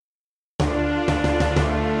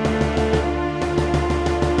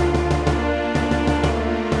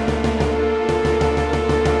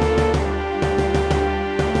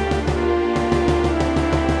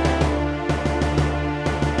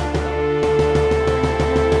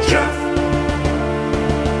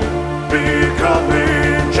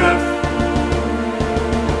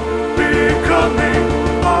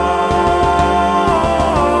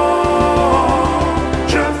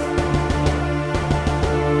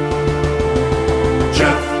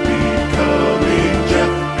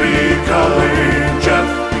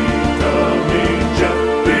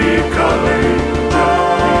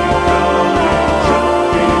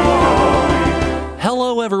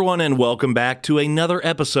and welcome back to another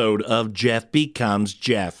episode of Jeff Becomes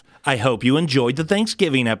Jeff. I hope you enjoyed the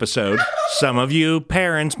Thanksgiving episode. Some of you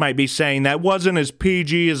parents might be saying that wasn't as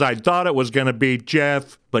PG as I thought it was going to be,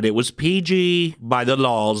 Jeff. But it was PG by the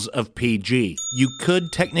laws of PG. You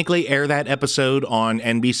could technically air that episode on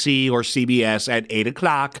NBC or CBS at 8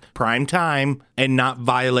 o'clock, prime time, and not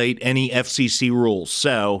violate any FCC rules.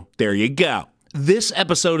 So, there you go. This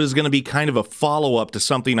episode is going to be kind of a follow-up to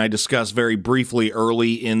something I discussed very briefly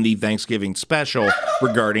early in the Thanksgiving special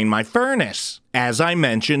regarding my furnace. As I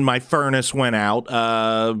mentioned, my furnace went out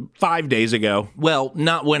 5 days ago. Well,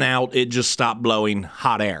 not went out, it just stopped blowing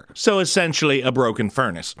hot air. So essentially a broken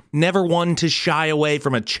furnace. Never one to shy away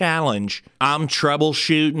from a challenge. I'm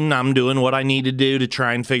troubleshooting, I'm doing what I need to do to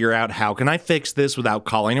try and figure out how can I fix this without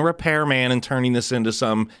calling a repairman and turning this into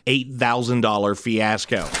some $8,000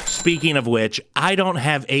 fiasco. Speaking of which, I don't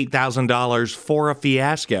have $8,000 for a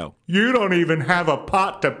fiasco. You don't even have a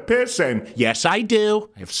pot to piss in. Yes, I do.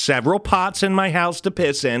 I have several pots in my house to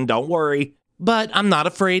piss in, don't worry. But I'm not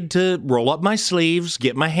afraid to roll up my sleeves,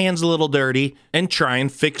 get my hands a little dirty, and try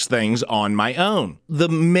and fix things on my own. The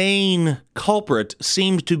main culprit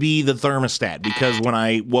seemed to be the thermostat, because when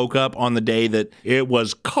I woke up on the day that it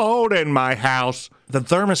was cold in my house, the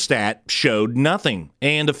thermostat showed nothing.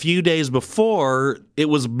 And a few days before, it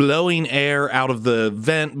was blowing air out of the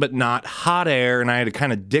vent, but not hot air. And I had to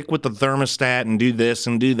kind of dick with the thermostat and do this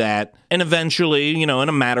and do that. And eventually, in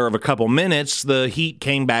a matter of a couple minutes, the heat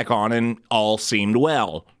came back on and all seemed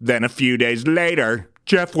well. Then a few days later,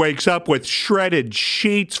 Jeff wakes up with shredded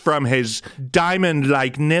sheets from his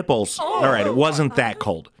diamond-like nipples. All right, it wasn't that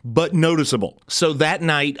cold, but noticeable. So that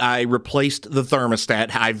night, I replaced the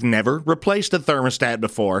thermostat. I've never replaced a thermostat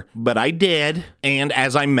before, but I did. And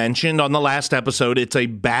as I mentioned on the last episode, it's a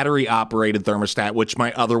battery-operated thermostat, which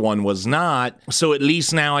my other one was not. So at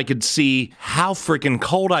least now I could see how freaking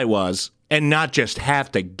cold I was. And not just have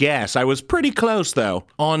to guess. I was pretty close, though,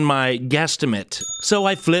 on my guesstimate. So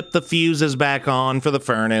I flipped the fuses back on for the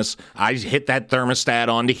furnace. I hit that thermostat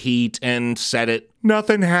onto heat and set it.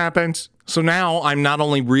 Nothing happens. So now I'm not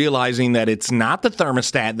only realizing that it's not the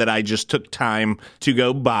thermostat that I just took time to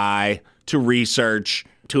go buy, to research,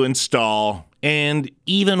 to install. And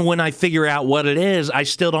even when I figure out what it is, I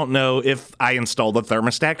still don't know if I installed the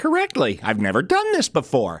thermostat correctly. I've never done this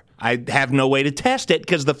before. I have no way to test it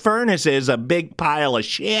because the furnace is a big pile of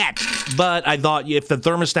shit. But I thought if the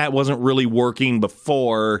thermostat wasn't really working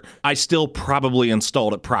before, I still probably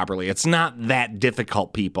installed it properly. It's not that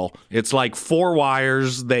difficult, people. It's like 4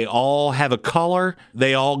 wires. They all have a color.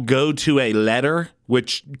 They all go to a letter,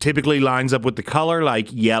 which typically lines up with the color, like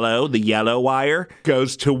yellow. The yellow wire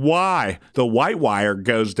goes to Y. The white wire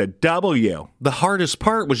goes to W. The hardest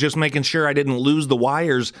part was just making sure I didn't lose the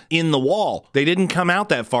wires in the wall. They didn't come out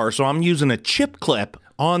that far, so I'm using a chip clip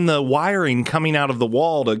on the wiring coming out of the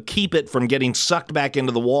wall to keep it from getting sucked back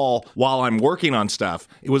into the wall while I'm working on stuff.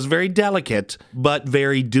 It was very delicate, but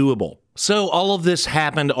very doable. So all of this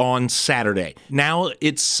happened on Saturday. Now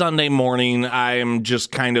it's Sunday morning. I am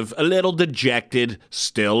just kind of a little dejected,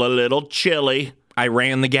 still a little chilly. I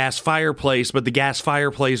ran the gas fireplace, but the gas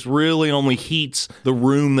fireplace really only heats the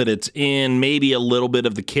room that it's in, maybe a little bit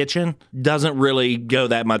of the kitchen. Doesn't really go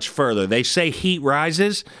that much further. They say heat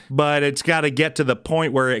rises, but it's got to get to the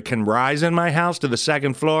point where it can rise in my house to the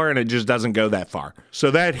second floor, and it just doesn't go that far.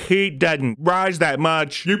 So that heat doesn't rise that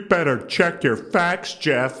much. You better check your facts,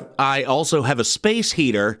 Jeff. I also have a space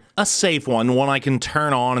heater, a safe one I can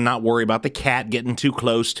turn on and not worry about the cat getting too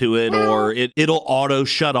close to it, or it'll auto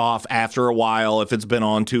shut off after a while if it's been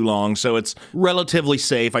on too long, so it's relatively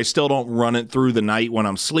safe. I still don't run it through the night when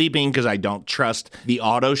I'm sleeping because I don't trust the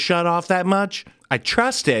auto shut off that much. I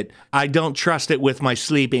trust it. I don't trust it with my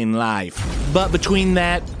sleeping life. But between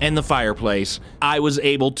that and the fireplace, I was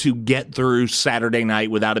able to get through Saturday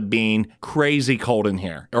night without it being crazy cold in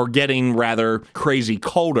here, or getting rather crazy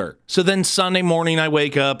colder. So then Sunday morning I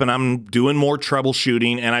wake up and I'm doing more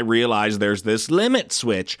troubleshooting and I realize there's this limit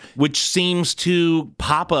switch, which seems to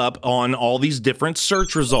pop up on all these different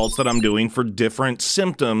search results that I'm doing for different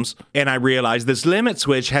symptoms. And I realize this limit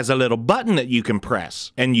switch has a little button that you can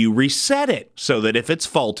press and you reset it so that if it's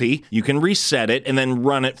faulty, you can reset it and then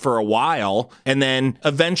run it for a while, and then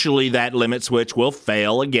eventually that limit switch will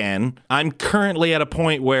fail again. I'm currently at a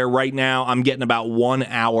point where right now I'm getting about 1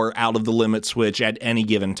 hour out of the limit switch at any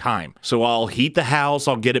given time. So I'll heat the house,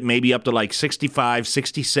 I'll get it maybe up to like 65,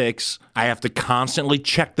 66. I have to constantly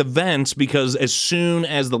check the vents because as soon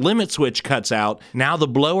as the limit switch cuts out, now the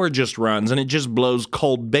blower just runs and it just blows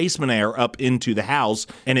cold basement air up into the house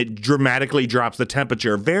and it dramatically drops the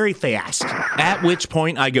temperature very fast. At which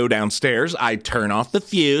point I go downstairs, I turn off the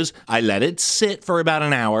fuse, I let it sit for about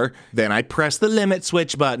an hour, then I press the limit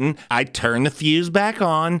switch button, I turn the fuse back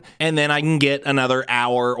on, and then I can get another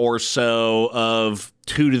hour or so of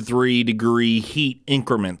 2 to 3 degree heat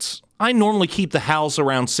increments. I normally keep the house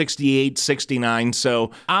around 68, 69, so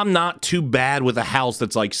I'm not too bad with a house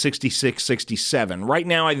that's like 66, 67. Right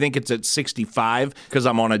now, I think it's at 65 because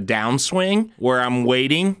I'm on a downswing where I'm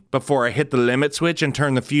waiting before I hit the limit switch and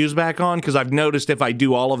turn the fuse back on, because I've noticed if I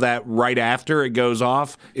do all of that right after it goes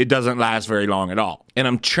off, it doesn't last very long at all. And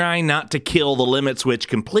I'm trying not to kill the limit switch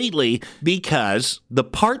completely because the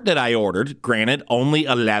part that I ordered, granted only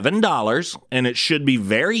 $11, and it should be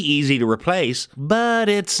very easy to replace, but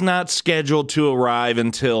it's not scheduled to arrive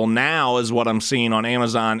until now, is what I'm seeing on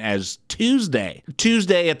Amazon as Tuesday.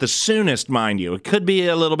 Tuesday at the soonest, mind you. It could be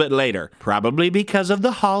a little bit later, probably because of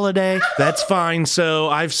the holiday. That's fine. So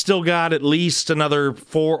I've still got at least another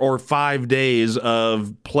 4 or 5 days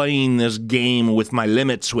of playing this game with my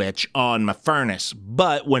limit switch on my furnace.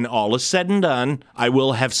 But when all is said and done, I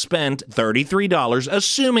will have spent $33,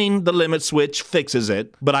 assuming the limit switch fixes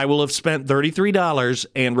it, but I will have spent $33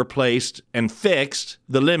 and replaced and fixed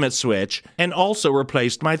the limit switch and also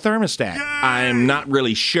replaced my thermostat. I'm not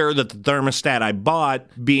really sure that the thermostat I bought,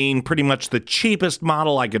 being pretty much the cheapest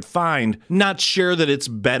model I could find, not sure that it's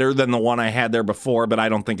better than the one I had there before, but I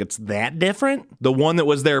don't think it's that different. The one that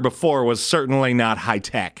was there before was certainly not high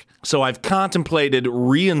tech. So I've contemplated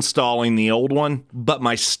reinstalling the old one, but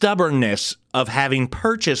my stubbornness of having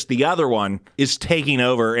purchased the other one is taking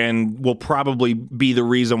over and will probably be the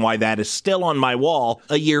reason why that is still on my wall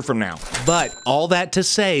a year from now. But all that to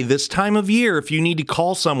say, this time of year, if you need to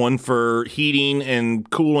call someone for heating and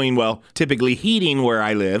cooling, well, typically heating where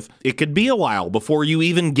I live, it could be a while before you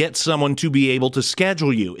even get someone to be able to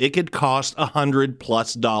schedule you. It could cost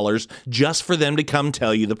 $100+ just for them to come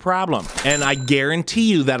tell you the problem. And I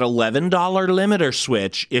guarantee you that $11 limiter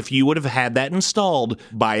switch, if you would have had that installed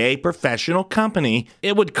by a professional company,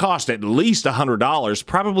 it would cost at least $100,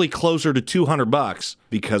 probably closer to $200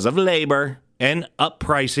 because of labor and up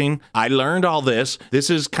pricing. I learned all this. This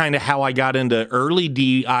is kind of how I got into early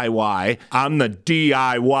DIY. I'm the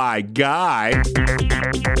DIY guy.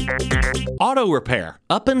 Auto repair.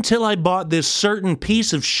 Up until I bought this certain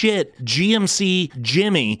piece of shit GMC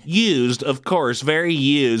Jimmy, used, of course, very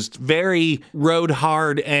used, very rode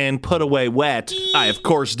hard and put away wet. I, of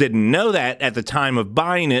course, didn't know that at the time of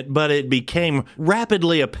buying it, but it became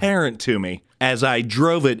rapidly apparent to me as I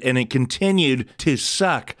drove it, and it continued to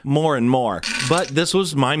suck more and more. But this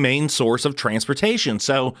was my main source of transportation.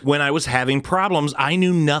 So when I was having problems, I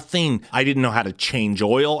knew nothing. I didn't know how to change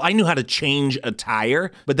oil. I knew how to change a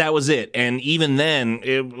tire, but that was it. And even then,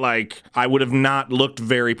 I would have not looked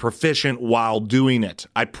very proficient while doing it.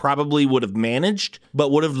 I probably would have managed,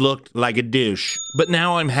 but would have looked like a douche. But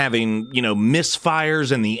now I'm having,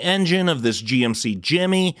 misfires in the engine of this GMC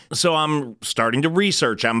Jimmy. So I'm starting to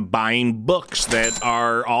research. I'm buying books that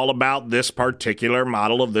are all about this particular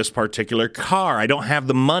model of this particular car. I don't have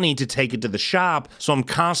the money to take it to the shop, so I'm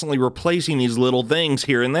constantly replacing these little things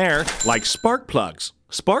here and there, like spark plugs.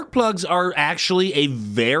 Spark plugs are actually a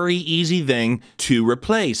very easy thing to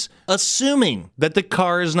replace, assuming that the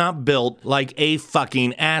car is not built like a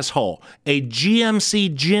fucking asshole. A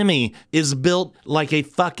GMC Jimmy is built like a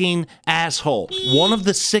fucking asshole. One of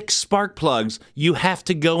the 6 spark plugs, you have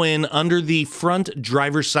to go in under the front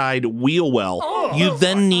driver's side wheel well. You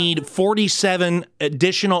then need 47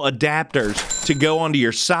 additional adapters to go onto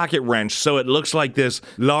your socket wrench, so it looks like this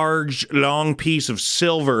large, long piece of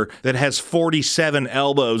silver that has 47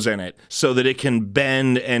 elbows in it so that it can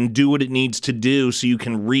bend and do what it needs to do so you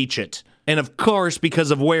can reach it. And of course,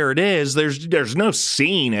 because of where it is, there's no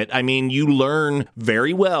seeing it. I mean, you learn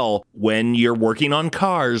very well when you're working on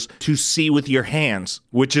cars to see with your hands,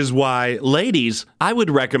 which is why, ladies, I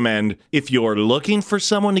would recommend, if you're looking for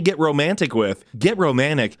someone to get romantic with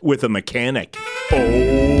a mechanic.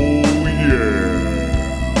 Oh, yeah.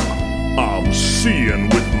 I'm seeing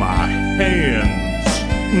with my hands.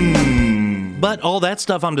 But all that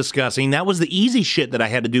stuff I'm discussing, that was the easy shit that I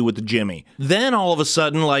had to do with the Jimmy. Then all of a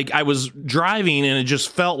sudden, I was driving and it just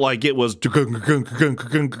felt like it was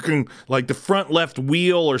like the front left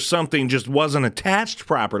wheel or something just wasn't attached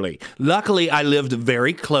properly. Luckily, I lived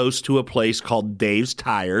very close to a place called Dave's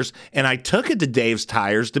Tires, and I took it to Dave's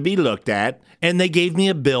Tires to be looked at, and they gave me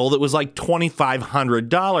a bill that was like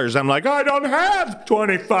 $2,500. I'm like, I don't have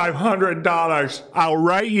 $2,500. I'll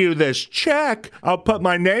write you this check. I'll put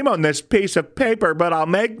my name on this piece of of paper, but I'll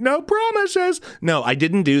make no promises. No, I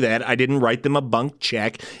didn't do that. I didn't write them a blank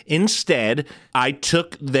check. Instead, I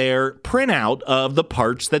took their printout of the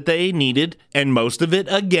parts that they needed, and most of it,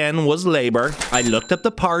 again, was labor. I looked up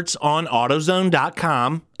the parts on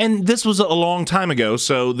AutoZone.com, and this was a long time ago,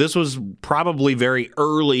 so this was probably very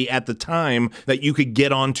early at the time that you could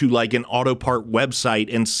get onto like an auto part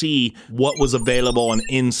website and see what was available and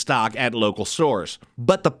in stock at local stores.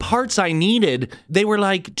 But the parts I needed, they were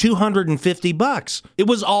like $250. It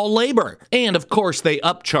was all labor. And of course, they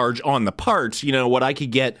upcharge on the parts. You know, what I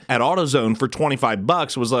could get at AutoZone for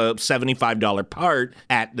 $25 was a $75 part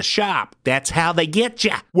at the shop. That's how they get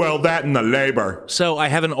ya. Well, that and the labor. So I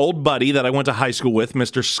have an old buddy that I went to high school with,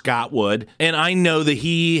 Mr. Scott Wood, and I know that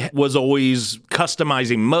he was always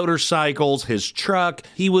customizing motorcycles, his truck.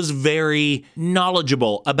 He was very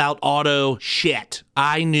knowledgeable about auto shit.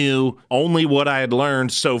 I knew only what I had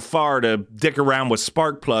learned so far to dick around with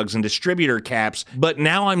spark plugs and distributor caps, but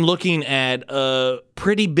now I'm looking at a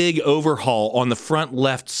pretty big overhaul on the front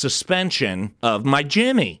left suspension of my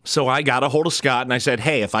Jimmy. So I got a hold of Scott and I said,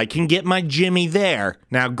 hey, if I can get my Jimmy there.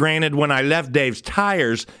 Now, granted, when I left Dave's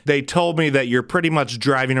Tires, they told me that you're pretty much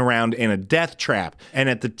driving around in a death trap. And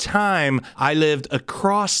at the time, I lived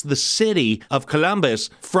across the city of Columbus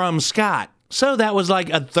from Scott. So that was like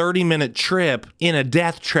a 30-minute trip in a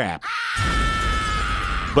death trap.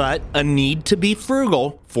 But a need to be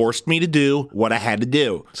frugal forced me to do what I had to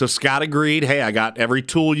do. So Scott agreed, hey, I got every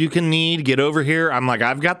tool you can need, get over here. I'm like,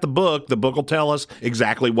 I've got the book. The book will tell us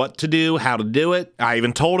exactly what to do, how to do it. I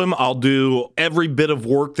even told him I'll do every bit of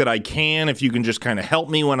work that I can if you can just kind of help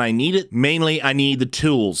me when I need it. Mainly, I need the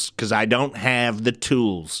tools because I don't have the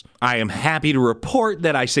tools. I am happy to report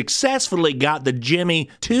that I successfully got the Jimmy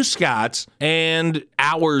to Scott's, and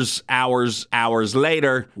hours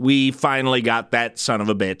later, we finally got that son of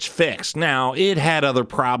a bitch fixed. Now, it had other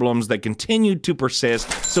problems that continued to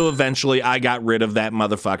persist, so eventually I got rid of that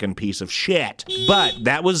motherfucking piece of shit. But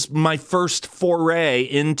that was my first foray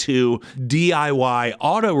into DIY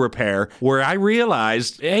auto repair, where I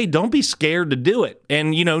realized, hey, don't be scared to do it.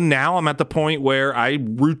 And, you know, now I'm at the point where I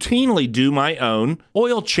routinely do my own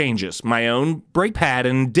oil changes, my own brake pad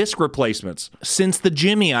and disc replacements. Since the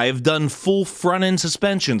Jimmy, I have done full front-end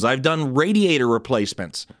suspensions. I've done radiator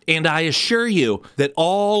replacements. And I assure you that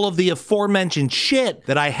all of the aforementioned shit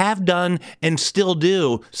that I have done and still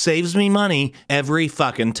do saves me money every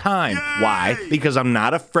fucking time. Yay! Why? Because I'm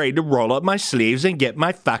not afraid to roll up my sleeves and get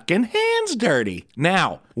my fucking hands dirty.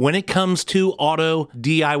 Now, when it comes to auto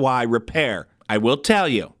DIY repair, I will tell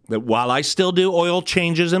you that while I still do oil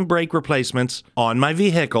changes and brake replacements on my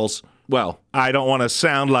vehicles, well, I don't want to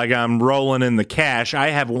sound like I'm rolling in the cash. I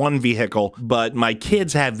have one vehicle, but my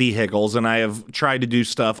kids have vehicles, and I have tried to do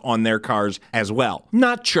stuff on their cars as well.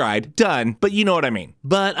 Not tried, done, but you know what I mean.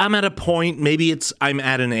 But I'm at a point, maybe I'm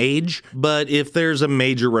at an age, but if there's a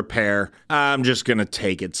major repair, I'm just going to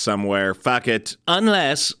take it somewhere. Fuck it.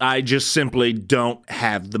 Unless I just simply don't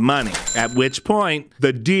have the money. At which point,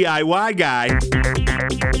 the DIY guy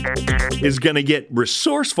is going to get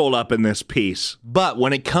resourceful up in this piece. But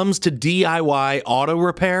when it comes to DIY auto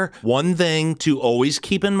repair, one thing to always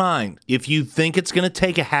keep in mind: if you think it's going to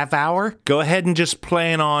take a half hour, go ahead and just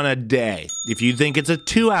plan on a day. If you think it's a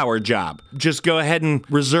 2-hour job, just go ahead and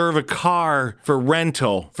reserve a car for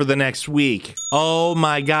rental for the next week. Oh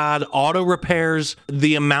my God, auto repairs,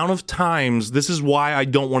 the amount of times, this is why I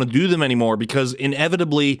don't want to do them anymore, because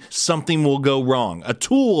inevitably something will go wrong. A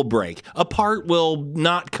tool will break, a part will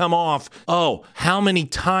not come off. Oh, how many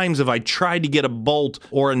times have I tried to get a bolt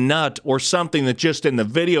or a nut or something that just in the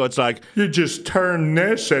video it's like, you just turn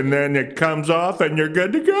this and then it comes off and you're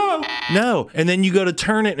good to go. No, and then you go to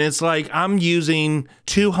turn it and it's like, I'm using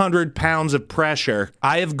 200 pounds of pressure.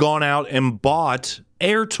 I have gone out and bought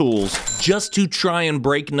air tools just to try and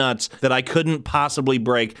break nuts that I couldn't possibly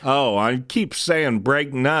break. Oh, I keep saying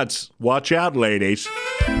break nuts. Watch out, ladies.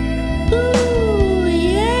 Ooh,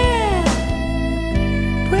 yeah.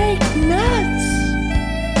 Break nuts.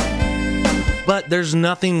 But there's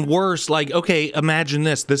nothing worse. Like, okay, imagine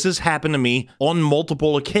this. This has happened to me on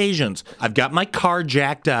multiple occasions. I've got my car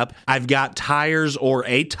jacked up. I've got tires or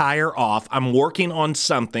a tire off. I'm working on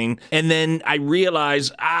something. And then I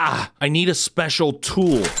realize, I need a special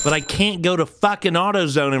tool. But I can't go to fucking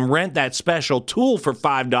AutoZone and rent that special tool for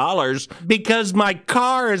 $5 because my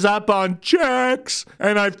car is up on checks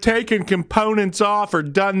and I've taken components off or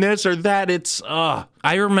done this or that.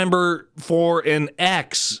 I remember for an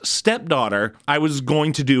ex-stepdaughter, I was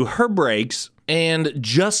going to do her brakes, and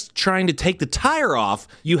just trying to take the tire off,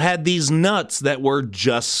 you had these nuts that were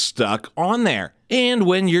just stuck on there. And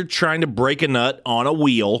when you're trying to break a nut on a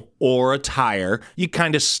wheel, or a tire. You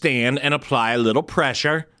kind of stand and apply a little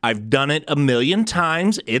pressure. I've done it a million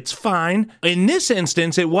times. It's fine. In this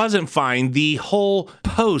instance, it wasn't fine. The whole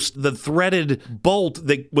post, the threaded bolt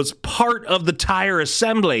that was part of the tire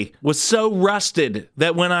assembly, was so rusted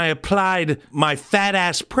that when I applied my fat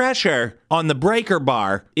ass pressure on the breaker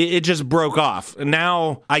bar, it just broke off. And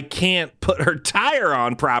now I can't put her tire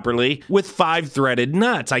on properly with 5 threaded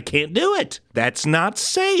nuts. I can't do it. That's not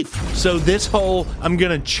safe. So this whole I'm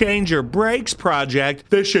gonna change your brakes project,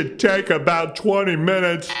 This should take about 20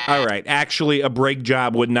 minutes. all right, actually a brake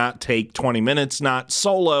job would not take 20 minutes, not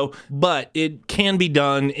solo, but it can be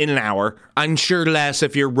done in an hour. I'm sure less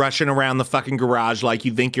if you're rushing around the fucking garage like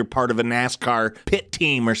you think you're part of a NASCAR pit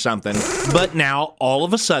team or something. But now, all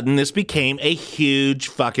of a sudden, this became a huge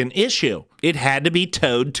fucking issue. It had to be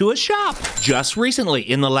towed to a shop. Just recently,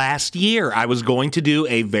 in the last year, I was going to do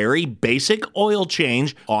a very basic oil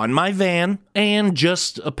change on my van, and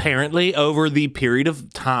just apparently over the period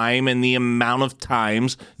of time and the amount of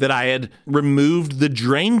times that I had removed the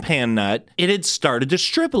drain pan nut, it had started to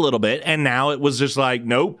strip a little bit, and now it was just like,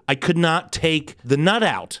 nope, I could not take the nut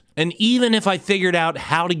out. And even if I figured out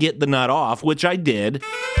how to get the nut off, which I did,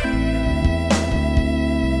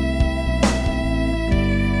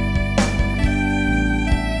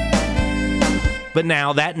 but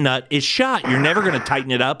now that nut is shot. You're never going to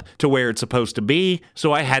tighten it up to where it's supposed to be.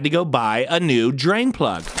 So I had to go buy a new drain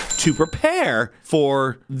plug to prepare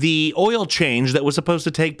for the oil change that was supposed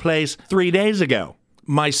to take place 3 days ago.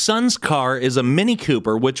 My son's car is a Mini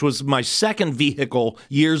Cooper, which was my second vehicle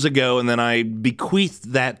years ago, and then I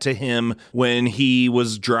bequeathed that to him when he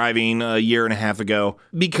was driving a year and a half ago,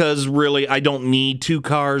 because really I don't need 2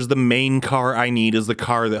 cars. The main car I need is the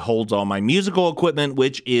car that holds all my musical equipment,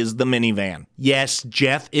 which is the minivan. Yes,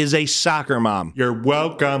 Jeff is a soccer mom. You're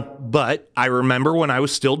welcome. But I remember when I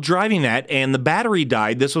was still driving that and the battery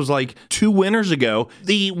died. This was like 2 winters ago.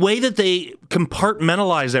 The way that they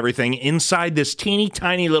compartmentalize everything inside this teeny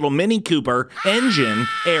tiny little Mini Cooper engine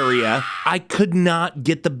area, I could not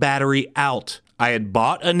get the battery out. I had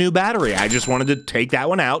bought a new battery. I just wanted to take that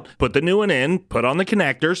one out, put the new one in, put on the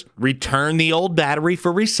connectors, return the old battery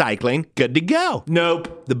for recycling, good to go.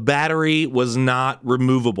 Nope, the battery was not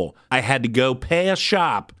removable. I had to go pay a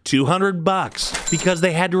shop $200 because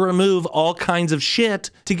they had to remove all kinds of shit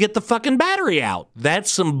to get the fucking battery out. That's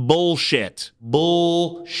some bullshit.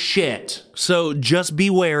 Bullshit. So just be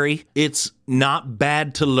wary. It's not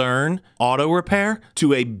bad to learn auto repair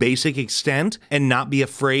to a basic extent and not be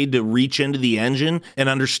afraid to reach into the engine and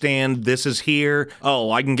understand this is here.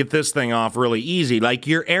 Oh, I can get this thing off really easy. Like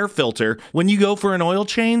your air filter. When you go for an oil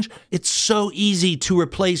change, it's so easy to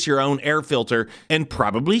replace your own air filter and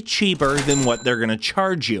probably cheaper than what they're going to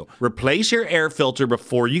charge you. Replace your air filter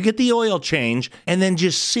before you get the oil change and then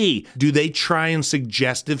just see, do they try and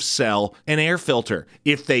suggestive sell an air filter?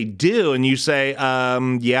 If they do and you say,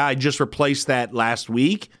 yeah, I just replaced that last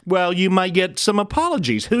week, well, you might get some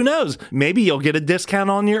apologies. Who knows? Maybe you'll get a discount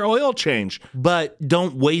on your oil change. But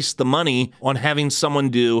don't waste the money on having someone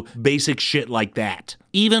do basic shit like that.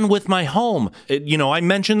 Even with my home, I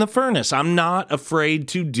mentioned the furnace. I'm not afraid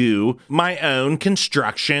to do my own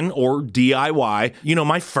construction or DIY.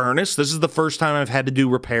 My furnace, this is the first time I've had to do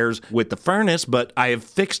repairs with the furnace, but I have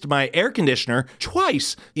fixed my air conditioner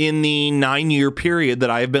twice in the 9-year period that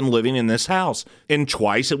I have been living in this house. And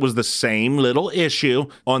twice it was the same little issue.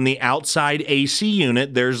 On the outside AC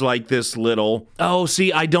unit, there's like this little,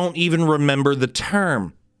 I don't even remember the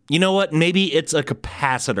term. You know what? Maybe it's a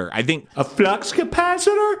capacitor. I think A flux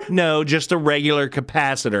capacitor? no, just a regular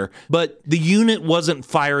capacitor. But the unit wasn't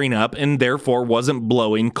firing up and therefore wasn't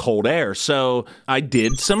blowing cold air. So I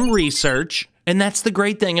did some research. And that's the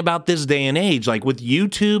great thing about this day and age. Like with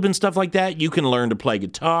YouTube and stuff like that, you can learn to play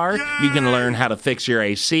guitar. You can learn how to fix your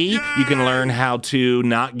AC. You can learn how to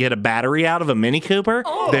not get a battery out of a Mini Cooper.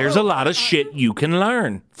 There's a lot of shit you can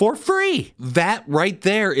learn for free. That right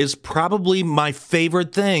there is probably my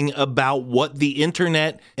favorite thing about what the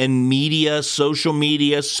internet and media, social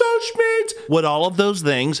media, what all of those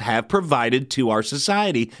things have provided to our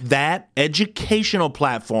society. That educational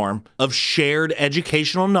platform of shared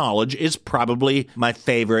educational knowledge is probably my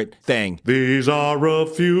favorite thing. These are a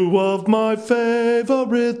few of my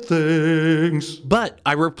favorite things. But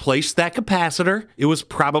I replaced that capacitor. It was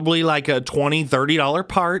probably like a $20, $30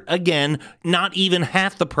 part. Again, not even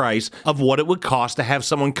half the price of what it would cost to have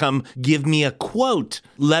someone come give me a quote,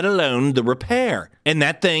 let alone the repair. And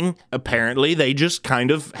that thing, apparently, they just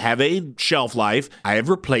kind of have a shelf life. I have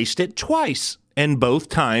replaced it twice. and both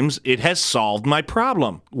times it has solved my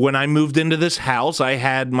problem. When I moved into this house, I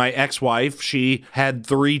had my ex-wife. She had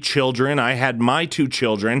 3 children. I had my 2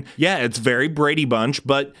 children. Yeah, it's very Brady Bunch,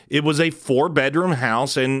 but it was a 4-bedroom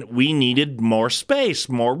house and we needed more space,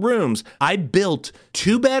 more rooms. I built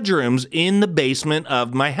 2 bedrooms in the basement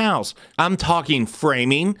of my house. I'm talking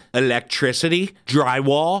framing, electricity,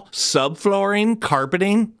 drywall, subflooring,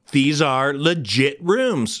 carpeting. These are legit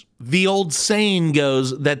rooms. The old saying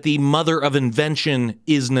goes that the mother of invention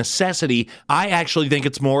is necessity. I actually think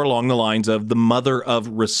it's more along the lines of the mother of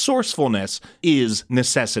resourcefulness is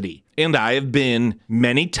necessity. And I have been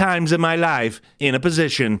many times in my life in a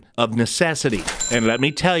position of necessity. And let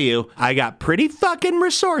me tell you, I got pretty fucking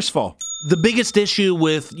resourceful. The biggest issue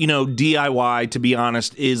with, DIY, to be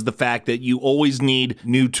honest, is the fact that you always need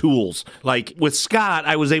new tools. Like with Scott,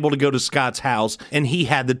 I was able to go to Scott's house and he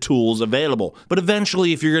had the tools available. But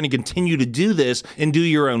eventually, if you're going to continue to do this and do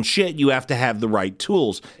your own shit, you have to have the right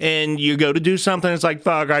tools. And you go to do something, it's like,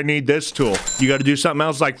 fuck, I need this tool. You go to do something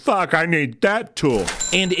else, like, fuck, I need that tool.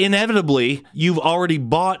 And inevitably, you've already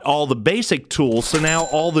bought all the basic tools, so now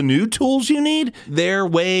all the new tools you need, they're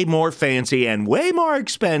way more fancy and way more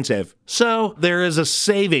expensive. So there is a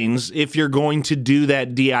savings if you're going to do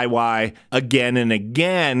that DIY again and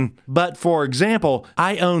again. But for example,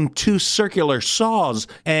 I own 2 circular saws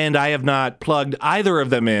and I have not plugged either of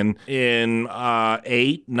them in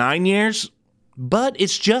 8, 9 years. But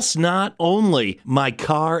it's just not only my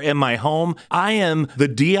car and my home. I am the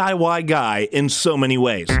DIY guy in so many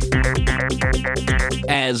ways.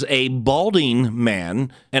 As a balding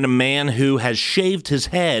man and a man who has shaved his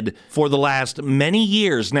head for the last many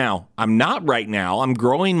years now, I'm not right now. I'm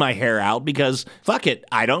growing my hair out because fuck it,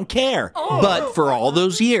 I don't care. But for all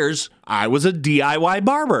those years, I was a DIY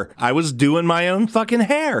barber. I was doing my own fucking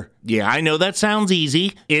hair. Yeah, I know that sounds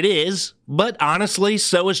easy. It is. But honestly,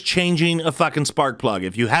 so is changing a fucking spark plug.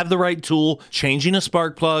 If you have the right tool, changing a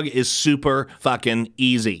spark plug is super fucking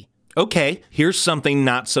easy. Okay, here's something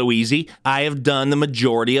not so easy. I have done the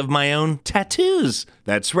majority of my own tattoos.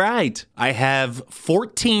 That's right. I have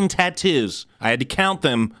 14 tattoos. I had to count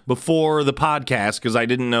them before the podcast because I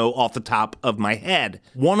didn't know off the top of my head.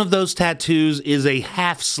 One of those tattoos is a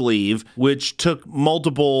half sleeve, which took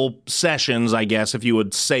multiple sessions, I guess, if you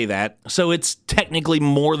would say that. So it's technically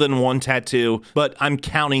more than one tattoo, but I'm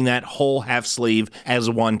counting that whole half sleeve as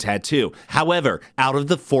one tattoo. However, out of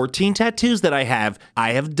the 14 tattoos that I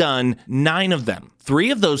have done 9 of them.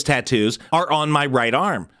 3 of those tattoos are on my right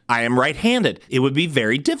arm. I am right-handed. It would be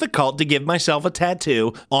very difficult to give myself a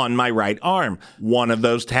tattoo on my right arm. One of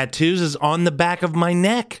those tattoos is on the back of my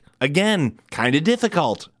neck. Again, kind of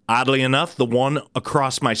difficult. Oddly enough, the one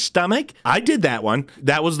across my stomach, I did that one.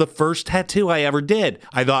 That was the first tattoo I ever did.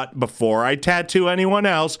 I thought, before I tattoo anyone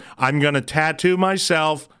else, I'm going to tattoo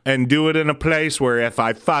myself and do it in a place where if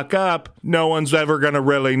I fuck up, no one's ever going to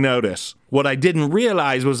really notice. What I didn't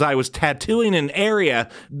realize was I was tattooing an area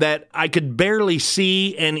that I could barely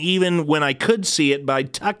see, and even when I could see it by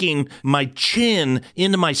tucking my chin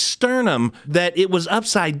into my sternum, that it was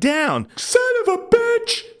upside down. Son of a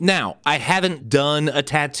bitch! Now, I haven't done a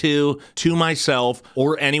tattoo to myself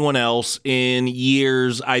or anyone else in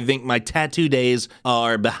years. I think my tattoo days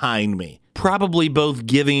are behind me. Probably both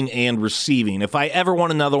giving and receiving. If I ever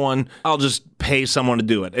want another one, I'll just pay someone to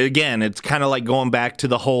do it. Again, it's kind of like going back to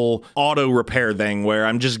the whole auto repair thing where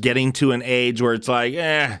I'm just getting to an age where it's like,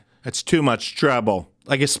 it's too much trouble.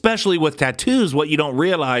 Like, especially with tattoos, what you don't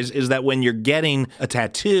realize is that when you're getting a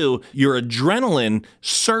tattoo, your adrenaline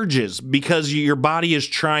surges because your body is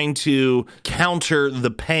trying to counter the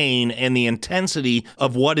pain and the intensity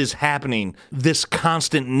of what is happening, this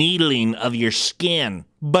constant needling of your skin.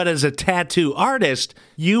 But as a tattoo artist,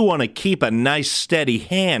 you want to keep a nice steady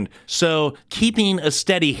hand. So keeping a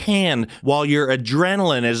steady hand while your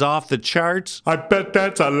adrenaline is off the charts, I bet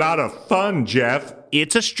that's a lot of fun, Jeff.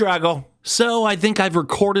 It's a struggle. So I think I've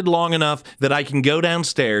recorded long enough that I can go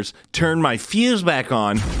downstairs, turn my fuse back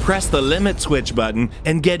on, press the limit switch button,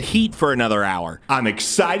 and get heat for another hour. I'm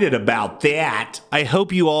excited about that. I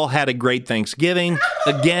hope you all had a great Thanksgiving.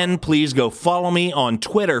 Again, please go follow me on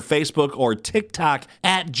Twitter, Facebook, or TikTok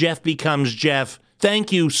at JeffBecomesJeff.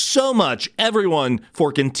 Thank you so much, everyone,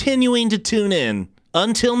 for continuing to tune in.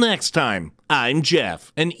 Until next time, I'm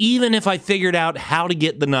Jeff. And even if I figured out how to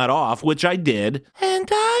get the nut off, which I did, And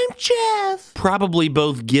I'm Jeff. probably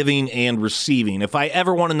both giving and receiving. If I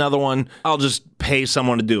ever want another one, I'll just pay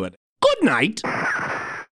someone to do it. Good night.